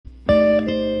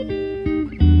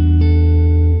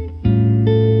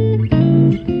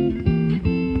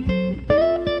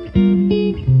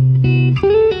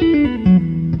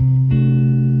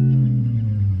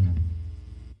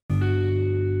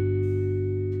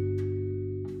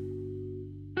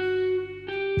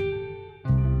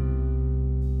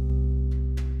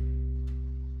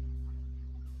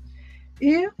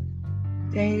If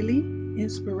daily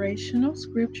inspirational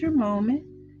scripture moment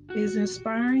is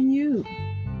inspiring you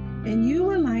and you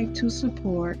would like to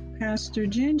support Pastor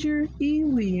Ginger E.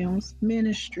 Williams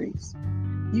Ministries,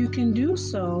 you can do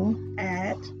so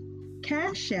at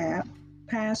Cash App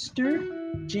Pastor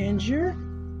Ginger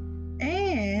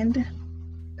and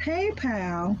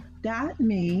PayPal.me/G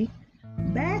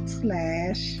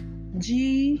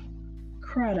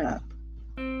Crudup.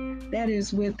 That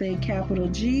is with a capital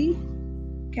G,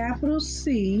 capital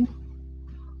C,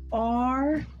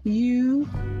 RUDUP.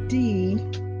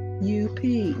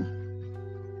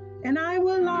 And I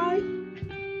would like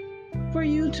for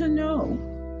you to know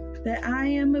that I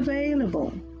am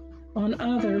available on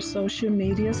other social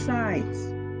media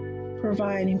sites,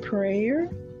 providing prayer,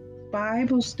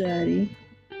 Bible study,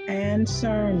 and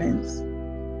sermons.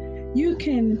 You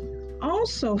can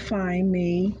also find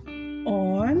me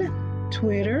on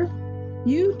Twitter,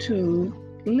 YouTube,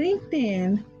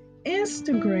 LinkedIn,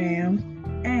 Instagram,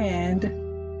 and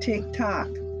TikTok.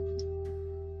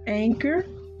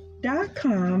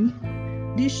 Anchor.com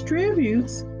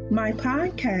distributes my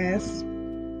podcasts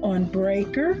on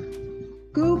Breaker,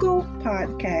 Google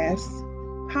Podcasts,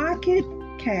 Pocket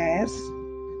Casts,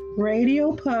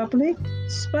 Radio Public,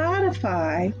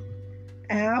 Spotify,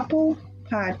 Apple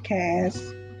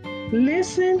Podcasts,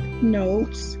 Listen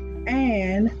Notes,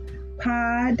 and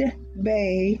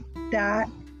Podbay.fm.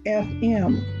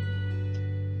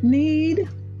 Need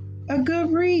a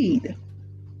good read?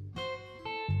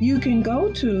 You can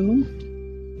go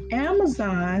to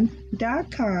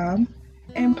Amazon.com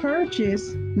and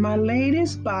purchase my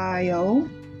latest bio,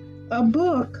 a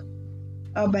book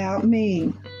about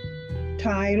me,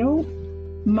 titled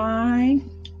My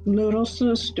Little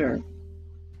Sister,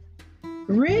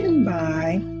 written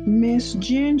by Miss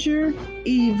Ginger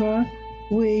Eva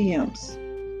Williams.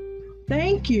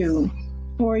 Thank you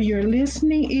for your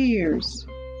listening ears,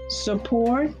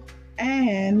 support,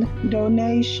 and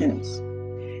donations.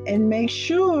 And make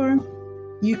sure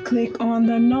you click on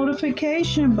the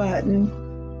notification button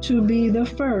to be the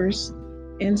first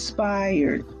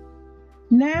inspired.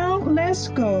 Now let's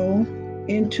go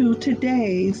into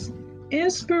today's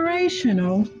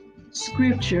inspirational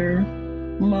scripture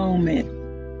moment.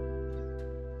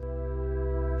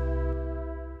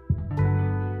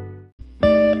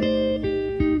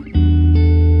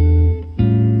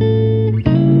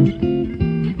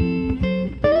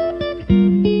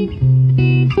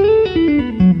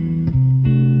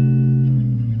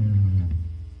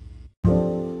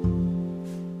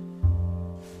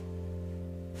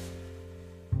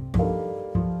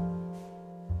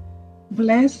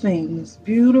 Blessings,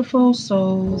 beautiful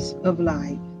souls of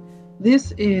light.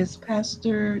 This is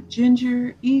Pastor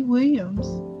Ginger E. Williams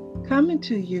coming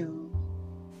to you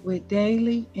with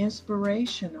daily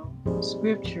inspirational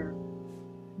scripture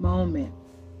moment.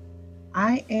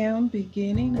 I am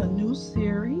beginning a new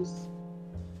series,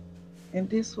 and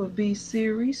this will be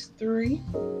series 3,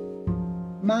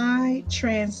 My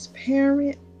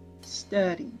Transparent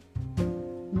Study.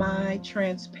 My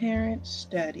Transparent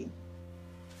Study.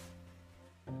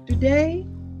 Today,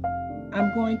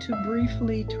 I'm going to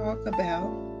briefly talk about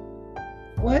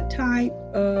what type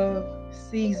of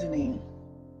seasoning.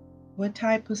 I'm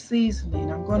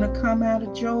going to come out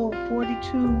of Job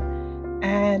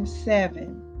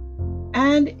 42:7.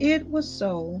 And it was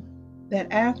so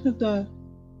that after the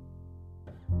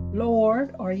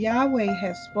Lord or Yahweh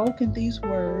had spoken these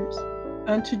words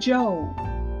unto Job,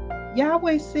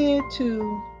 Yahweh said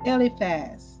to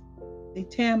Eliphaz the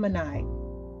Temanite,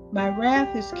 My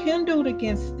wrath is kindled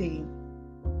against thee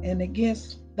and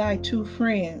against thy 2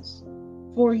 friends,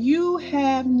 for you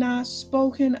have not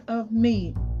spoken of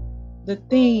me the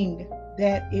thing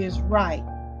that is right,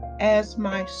 as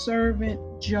my servant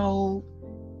Job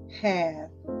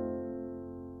hath.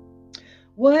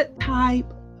 What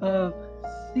type of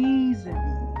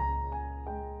seasoning?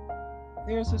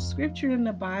 There's a scripture in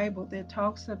the Bible that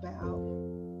talks about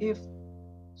if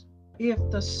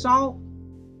the salt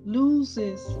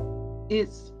loses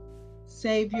its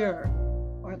savior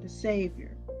or the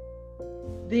savior,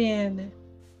 then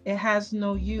it has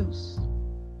no use.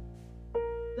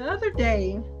 The other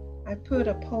day, I put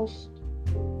a post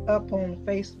up on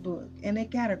Facebook and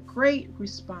it got a great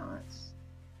response.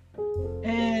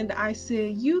 And I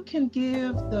said, you can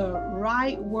give the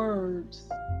right words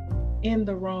in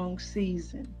the wrong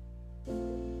season.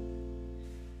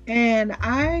 And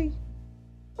I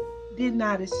did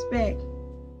not expect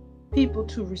people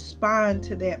to respond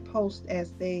to that post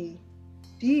as they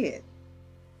did.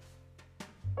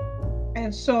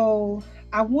 And so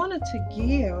I wanted to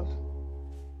give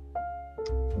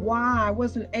why I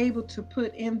wasn't able to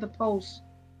put in the post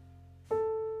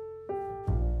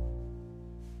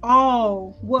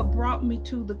all what brought me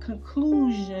to the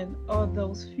conclusion of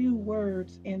those few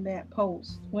words in that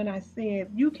post when I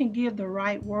said you can give the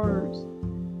right words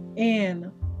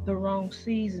and the wrong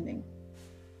seasoning.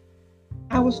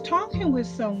 I was talking with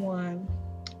someone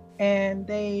and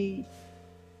they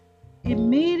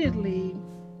immediately,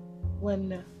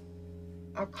 when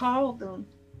I called them,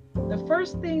 the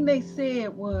first thing they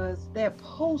said was that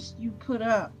post you put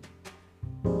up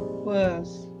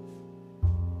was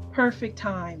perfect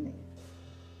timing.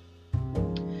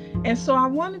 And so I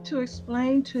wanted to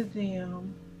explain to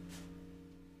them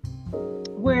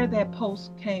where that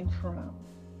post came from.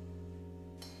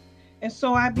 And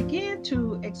so I began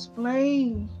to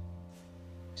explain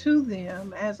to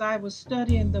them as I was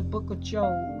studying the book of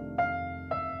Job.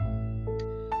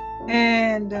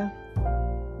 And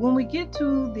when we get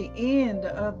to the end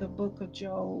of the book of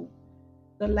Job,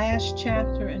 the last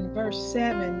chapter in verse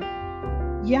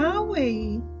 7,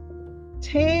 Yahweh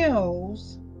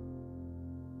tells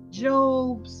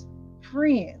Job's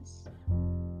friends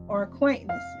or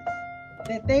acquaintances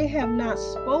that they have not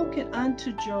spoken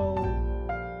unto Job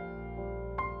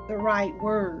the right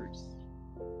words.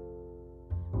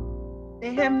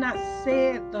 They have not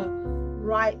said the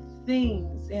right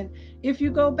things. And if you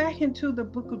go back into the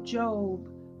book of Job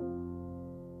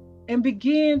and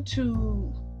begin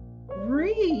to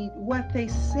read what they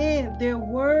said, their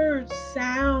words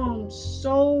sound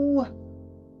so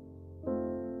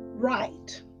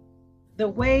right. The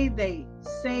way they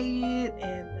say it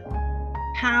and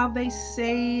how they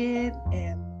say it,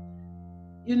 and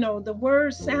the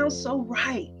words sound so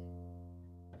right.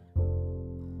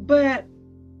 But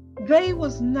they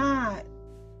was not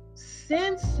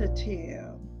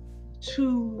sensitive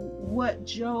to what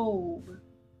Job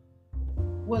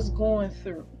was going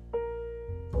through.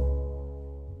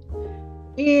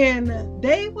 And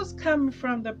they was coming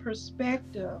from the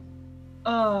perspective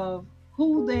of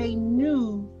who they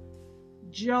knew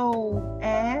Job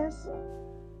as.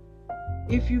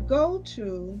 If you go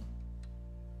to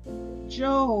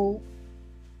Job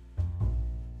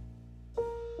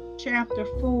chapter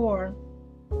 4,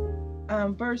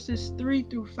 verses 3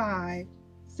 through 5,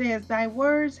 says, Thy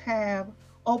words have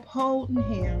upholden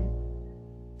him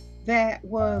that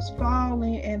was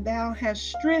falling, and thou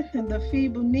hast strengthened the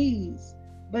feeble knees.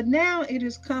 But now it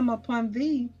is come upon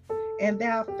thee, and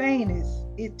thou faintest.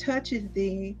 It toucheth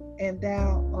thee, and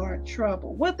thou art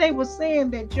troubled. What they were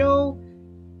saying, that Job,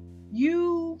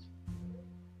 you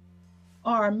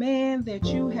are a man that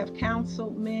you have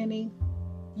counseled many.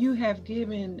 You have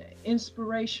given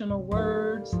inspirational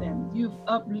words, and you've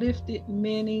uplifted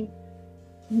many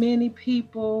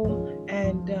people,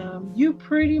 and you're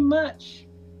pretty much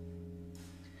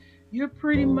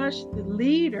the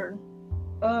leader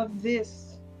of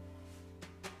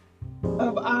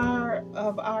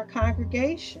our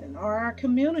congregation or our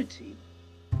community.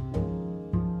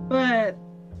 But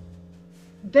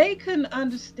they couldn't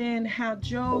understand how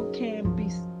Job can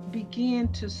begin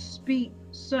to speak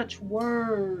such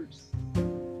words,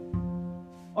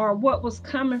 or what was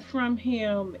coming from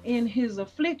him in his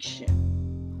affliction.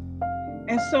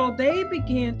 And so they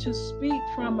began to speak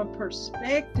from a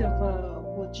perspective of,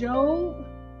 well, Job,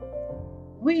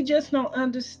 we just don't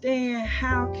understand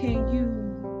how can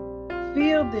you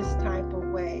feel this type of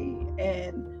way,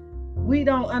 and we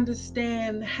don't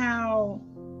understand how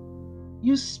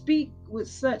you speak with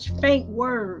such faint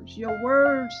words. Your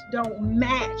words don't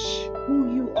match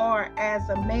who you are as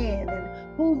a man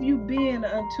and who you've been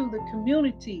unto the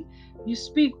community. You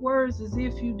speak words as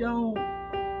if you don't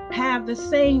have the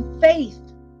same faith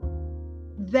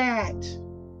that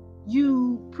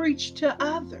you preach to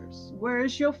others. Where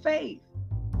is your faith?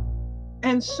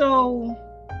 And so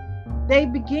they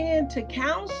began to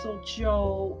counsel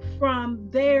Job from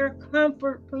their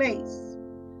comfort place.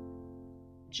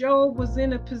 Job was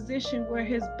in a position where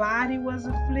his body was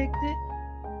afflicted,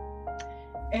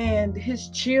 and his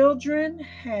children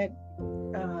had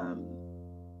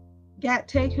got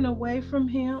taken away from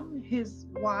him. His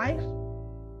wife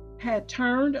had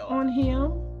turned on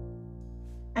him,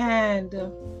 and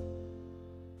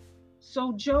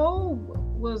so Job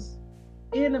was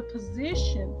in a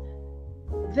position.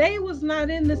 They was not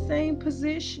in the same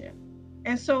position,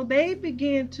 and so they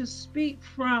began to speak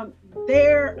from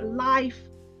their life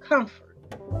comfort.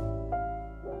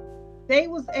 They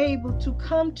was able to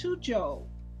come to Job,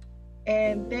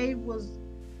 and they was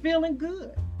feeling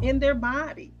good in their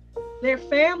body. Their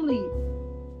family,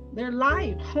 their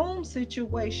life, home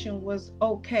situation was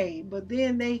okay. But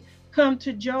then they come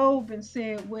to Job and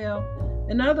said, well,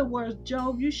 in other words,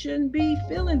 Job, you shouldn't be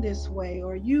feeling this way,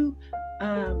 or you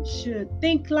should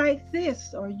think like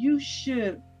this, or you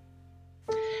should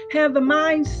have the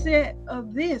mindset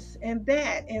of this and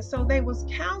that. And so they was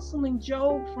counseling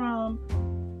Job from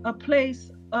a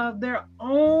place of their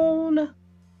own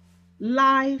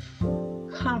life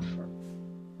comfort.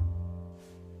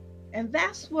 And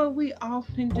that's what we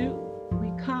often do.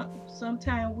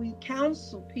 Sometimes we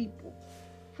counsel people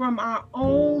from our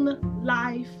own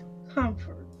life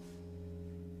comfort.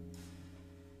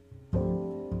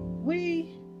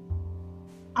 We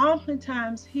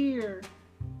oftentimes hear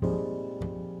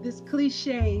this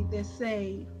cliche that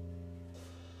say,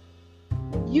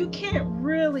 you can't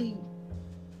really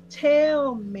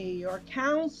tell me or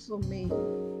counsel me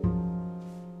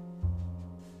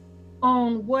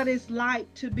on what it's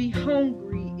like to be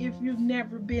hungry if you've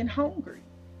never been hungry.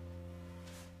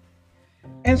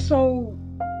 And so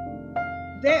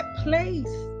that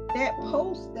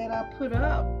post that I put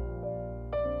up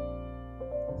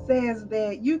says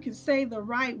that you can say the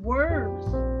right words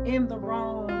in the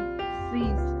wrong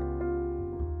season.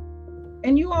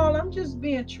 And you all, I'm just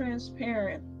being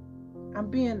transparent.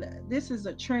 This is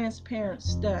a transparent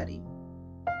study.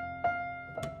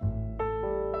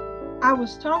 I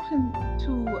was talking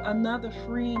to another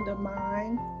friend of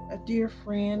mine, a dear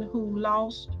friend who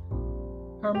lost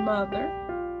her mother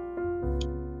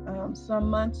some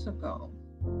months ago.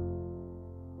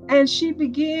 And she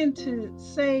began to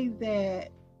say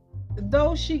that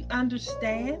though she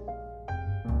understands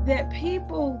that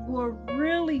people were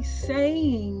really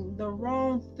saying the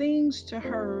wrong things to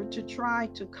her to try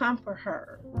to comfort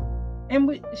her.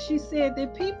 And she said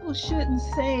that people shouldn't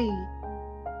say,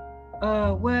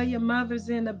 well, your mother's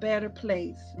in a better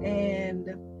place. And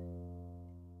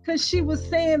because she was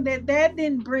saying that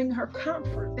didn't bring her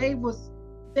comfort. They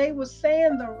were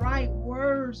saying the right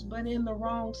words, but in the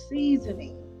wrong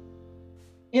seasoning,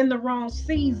 in the wrong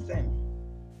season.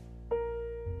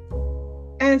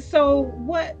 And so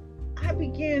what I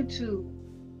began to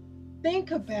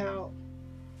think about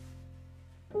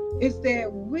is that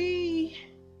we,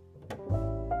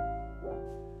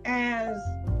 as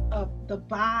the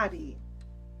body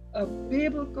of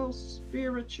biblical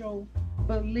spiritual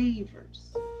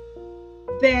believers,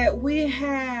 that we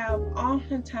have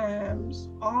oftentimes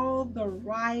all the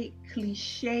right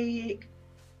clichéic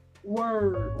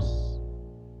words,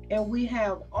 and we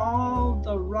have all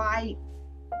the right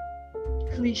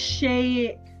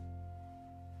clichéic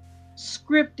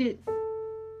scripted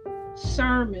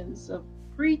sermons of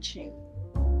preaching,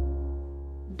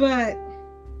 but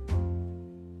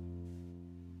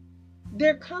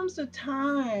there comes a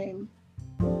time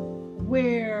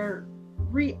where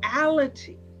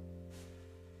reality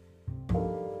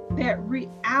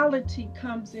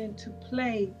comes into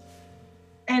play,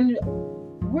 and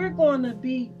we're going to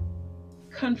be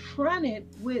confronted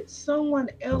with someone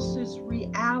else's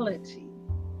reality.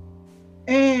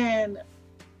 And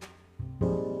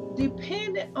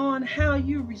depending on how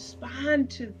you respond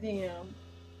to them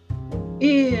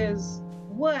is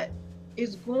what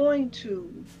is going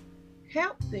to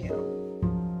help them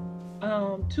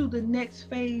to the next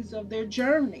phase of their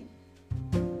journey.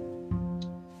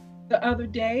 The other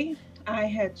day, I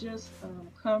had just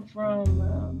come from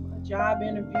a job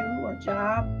interview or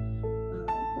job,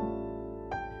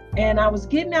 and I was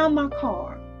getting out my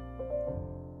car.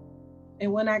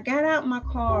 And when I got out my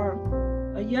car,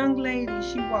 a young lady,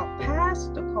 she walked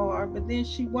past the car, but then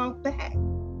she walked back.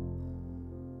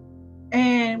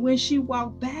 And when she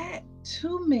walked back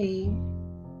to me,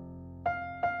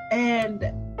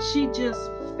 and she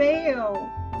just fell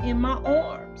in my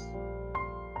arms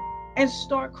and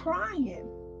start crying.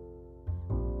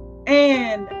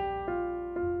 And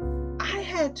I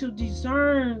had to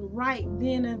discern right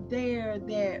then and there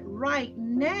that right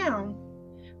now,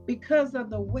 because of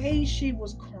the way she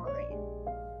was crying,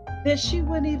 that she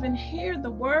wouldn't even hear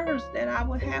the words that I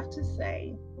would have to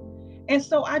say. And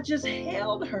so I just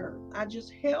held her.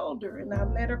 And I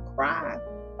let her cry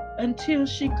until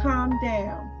she calmed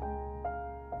down.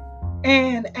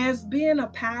 And as being a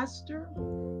pastor,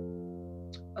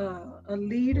 a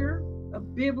leader, a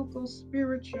biblical,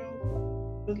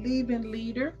 spiritual, believing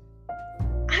leader,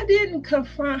 I didn't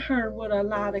confront her with a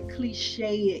lot of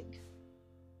clichéic,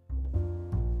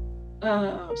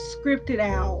 scripted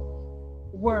out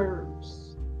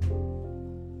words.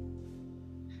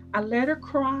 I let her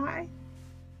cry.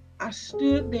 I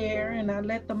stood there and I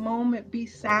let the moment be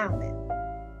silent.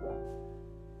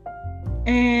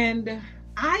 And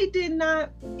I did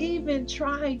not even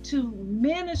try to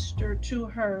minister to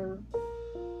her,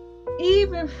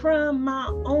 even from my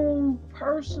own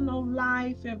personal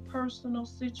life and personal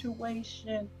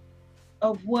situation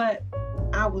of what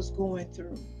I was going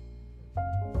through.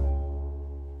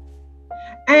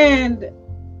 And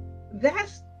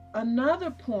that's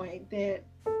another point that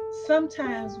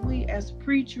sometimes we as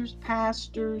preachers,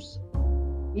 pastors,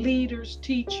 leaders,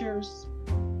 teachers,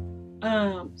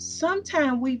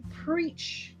 sometimes we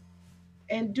preach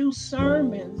and do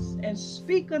sermons and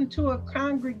speak unto a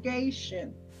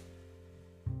congregation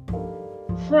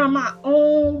from our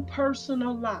own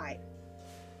personal life.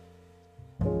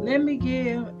 Let me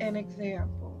give an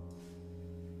example.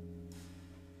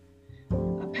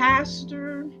 A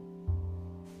pastor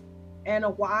and a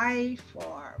wife,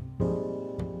 or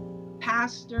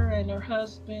pastor and her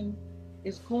husband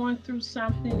is going through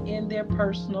something in their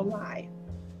personal life.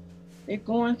 They're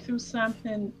going through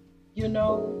something,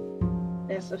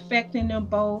 that's affecting them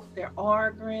both. They're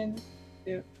arguing,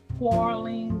 they're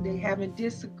quarreling, they're having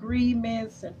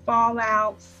disagreements and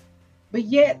fallouts, but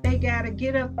yet they got to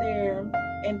get up there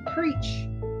and preach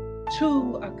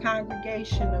to a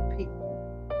congregation of people.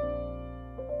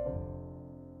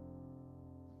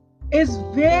 It's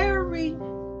very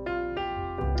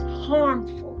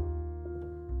harmful,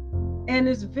 and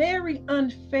it's very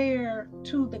unfair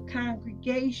to the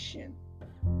congregation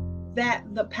that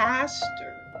the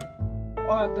pastor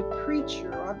or the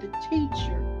preacher or the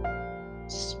teacher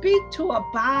speak to a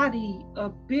body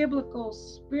of biblical,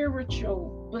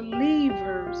 spiritual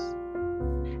believers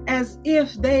as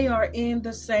if they are in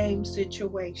the same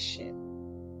situation.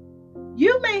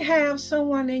 You may have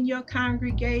someone in your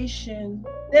congregation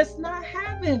that's not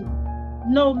having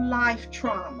no life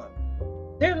trauma.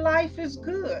 Their life is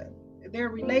good. Their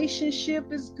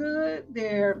relationship is good.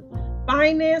 Their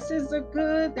finances are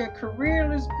good. Their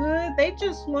career is good. They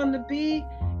just want to be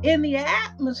in the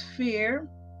atmosphere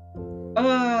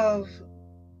of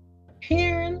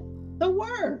hearing the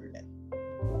word.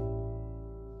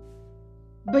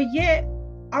 But yet,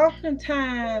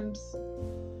 oftentimes,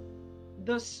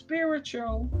 the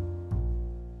spiritual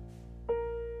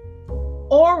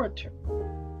orator,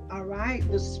 all right,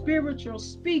 the spiritual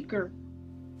speaker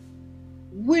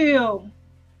will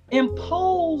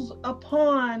impose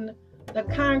upon the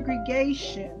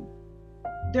congregation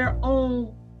their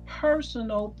own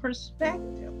personal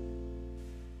perspective.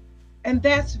 And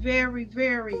that's very,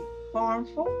 very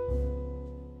harmful.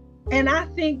 And I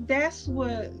think that's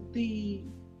what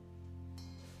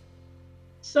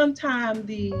sometimes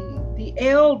the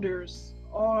elders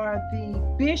or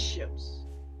the bishops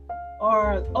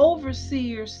or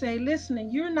overseers say,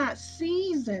 listen, you're not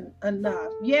seasoned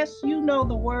enough. Yes, you know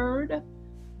the word,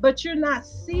 but you're not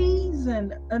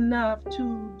seasoned enough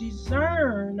to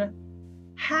discern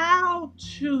how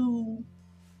to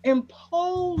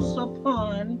impose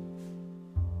upon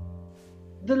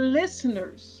the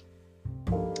listeners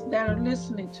that are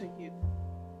listening to you.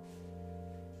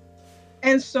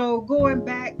 And so going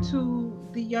back to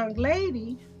the young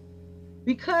lady,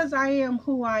 because I am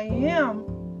who I am,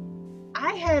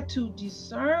 I had to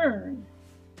discern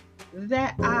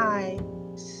that I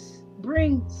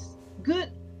bring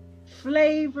good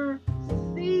flavor,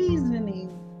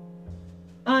 seasoning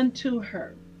unto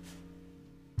her.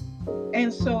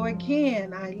 And so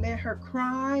again, I let her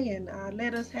cry and I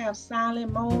let us have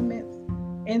silent moments.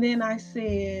 And then I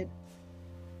said,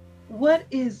 what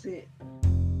is it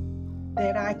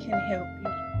that I can help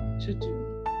you to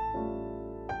do?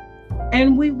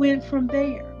 And we went from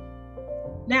there.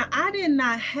 Now, I did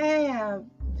not have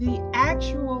the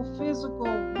actual physical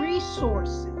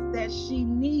resources that she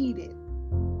needed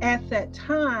at that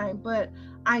time, but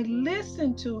I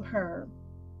listened to her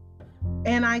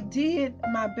and I did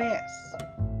my best.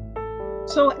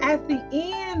 So at the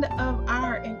end of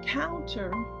our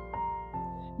encounter,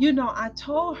 I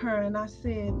told her and I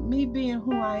said, me being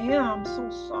who I am, I'm so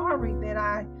sorry that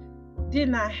I did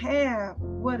not have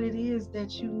what it is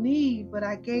that you need, but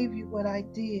I gave you what I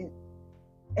did.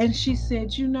 And she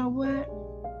said, you know what?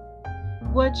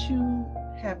 What you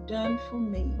have done for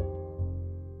me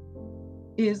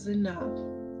is enough.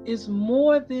 It's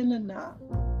more than enough.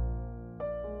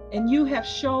 And you have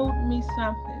showed me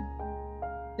something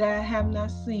that I have not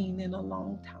seen in a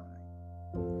long time.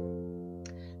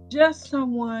 Just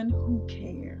someone who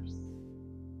cares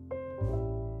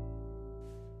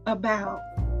about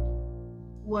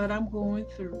what I'm going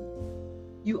through.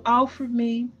 You offered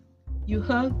me, you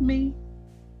hugged me,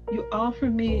 you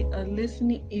offered me a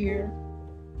listening ear,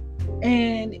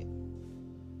 and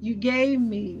you gave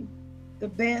me the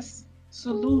best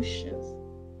solutions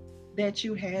that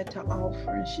you had to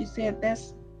offer. And she said,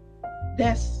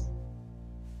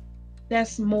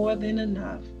 that's more than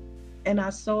enough. And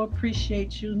I so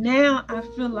appreciate you. Now I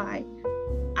feel like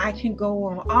I can go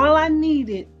on. All I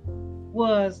needed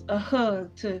was a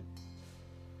hug to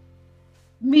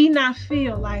me not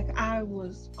feel like I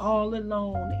was all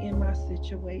alone in my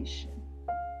situation.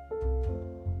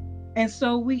 And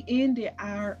so we ended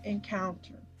our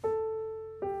encounter.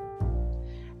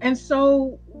 And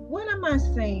so, what am I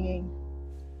saying?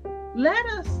 Let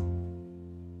us,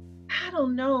 I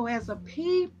don't know, as a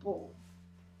people,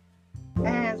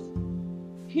 as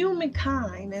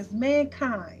humankind, as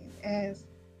mankind, as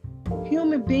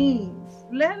human beings,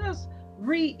 let us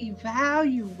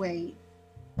reevaluate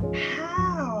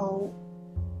how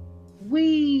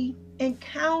we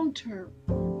encounter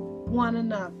one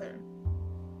another.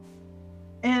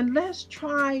 And let's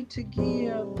try to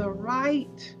give the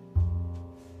right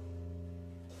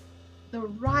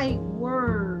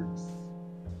words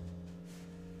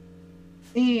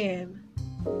in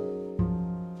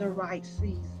the right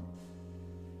season.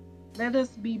 Let us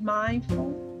be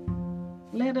mindful.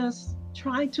 Let us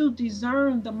try to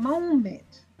discern the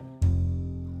moment.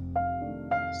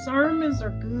 Sermons are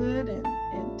good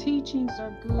and teachings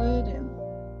are good, and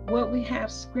what we have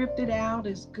scripted out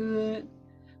is good.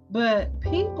 But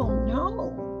people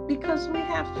know, because we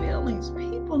have feelings.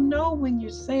 People know when you're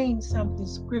saying something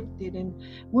scripted and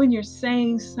when you're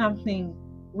saying something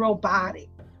robotic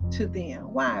to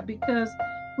them. Why? Because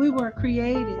we were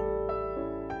created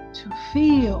to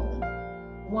feel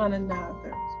one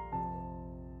another.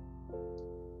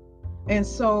 And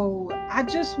so I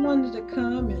just wanted to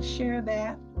come and share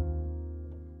that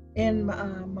in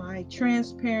my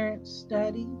transparent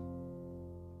study.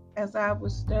 As I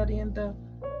was studying the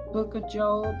book of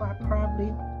Job, I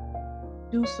probably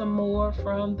do some more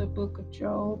from the book of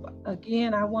Job.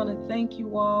 Again, I want to thank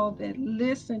you all that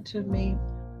listen to me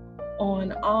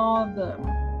on all the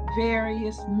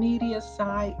various media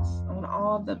sites, on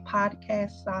all the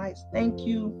podcast sites. Thank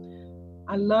you.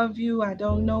 I love you. I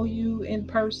don't know you in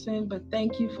person, but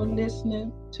thank you for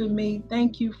listening to me.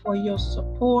 Thank you for your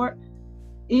support.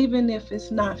 Even if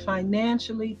it's not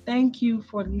financially, thank you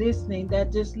for listening.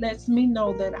 That just lets me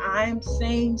know that I'm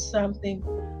saying something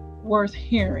worth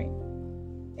hearing.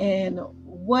 And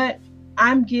what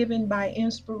I'm given by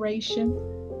inspiration,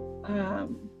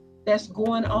 that's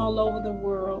going all over the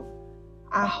world,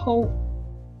 I hope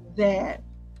that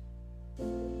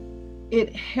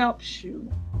it helps you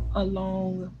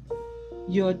along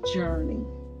your journey.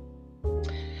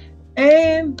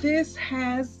 And this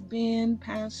has been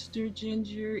Pastor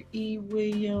Ginger E.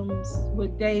 Williams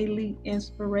with Daily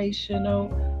Inspirational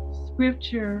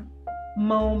Scripture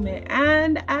Moment.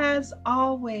 And as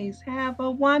always, have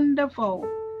a wonderful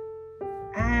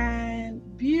and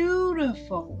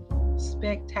beautiful,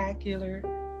 spectacular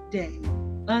day.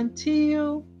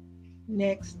 Until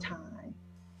next time.